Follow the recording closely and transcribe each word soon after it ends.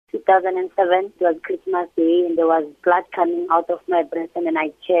2007, it was Christmas Day, and there was blood coming out of my breast, and then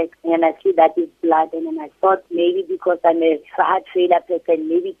I checked, and I see that it's blood, and then I thought maybe because I'm a heart failure person,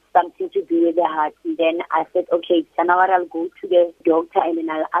 maybe it's something to do with the heart. And then I said, okay, Janawar, I'll go to the doctor, and then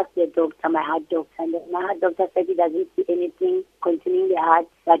I'll ask the doctor, my heart doctor, and then my heart doctor said he doesn't see anything concerning the heart,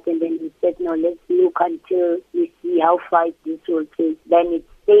 and then he said, no, let's look until we see how far this will take. Then it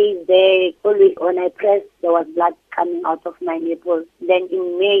stays there, always when I press, there was blood coming out of my nipple. Then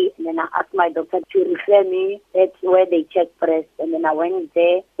in May, and then I asked my doctor to refer me. That's where they check breast. And then I went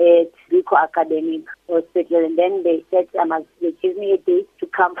there at Rico Academic Hospital. And then they said they gave me a date to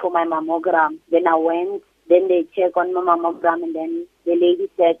come for my mammogram. Then I went. Then they check on my mammogram, and then the lady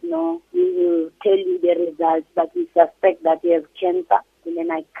said, no, we will tell you the results, but we suspect that you have cancer. And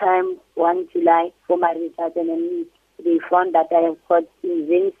then I came 1 July for my results, and then they found that I have got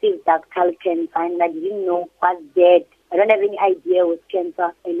invasive ductal cancer, and I didn't know what's that. I don't have any idea what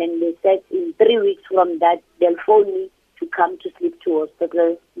cancer. And then they said in 3 weeks from that, they'll phone me to come to sleep to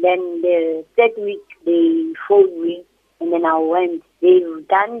hospital. Then the third week, they phoned me, and then I went.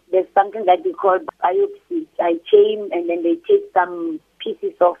 There's something that they call biopsy. I came, and then they take some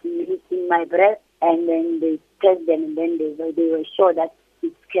pieces of meat in my breast, and then they test them, and then they were sure that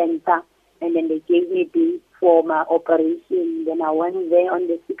it's cancer. And then they gave me dates for my operation. Then I went there on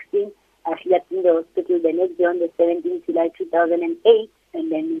the 16th. I slept in the hospital the next day on the 17th July 2008.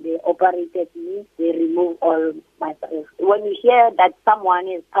 And then they operated me. They removed all my breast. When you hear that someone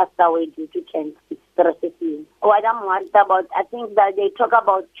has passed away due to cancer, it's processing. What I'm worried about, I think that they talk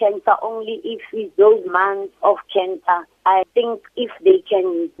about cancer only if it's those months of cancer. I think if they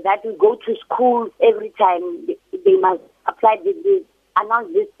can, that we go to schools every time, they must apply this,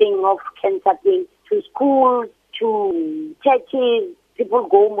 announce this thing of cancer thing to schools, to churches. People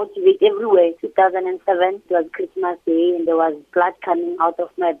go motivate everywhere. 2007, it was Christmas Day, and there was blood coming out of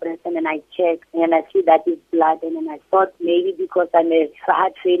my breast, and then I checked, and I see that it's blood, and then I thought maybe because I'm a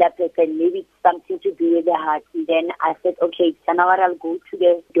heart failure person, maybe it's something to do with the heart. And then I said, okay, Janawar, I'll go to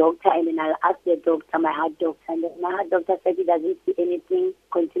the doctor, and then I'll ask the doctor, my heart doctor, and then my heart doctor said he doesn't see anything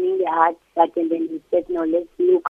concerning the heart, and then he said, no, let's look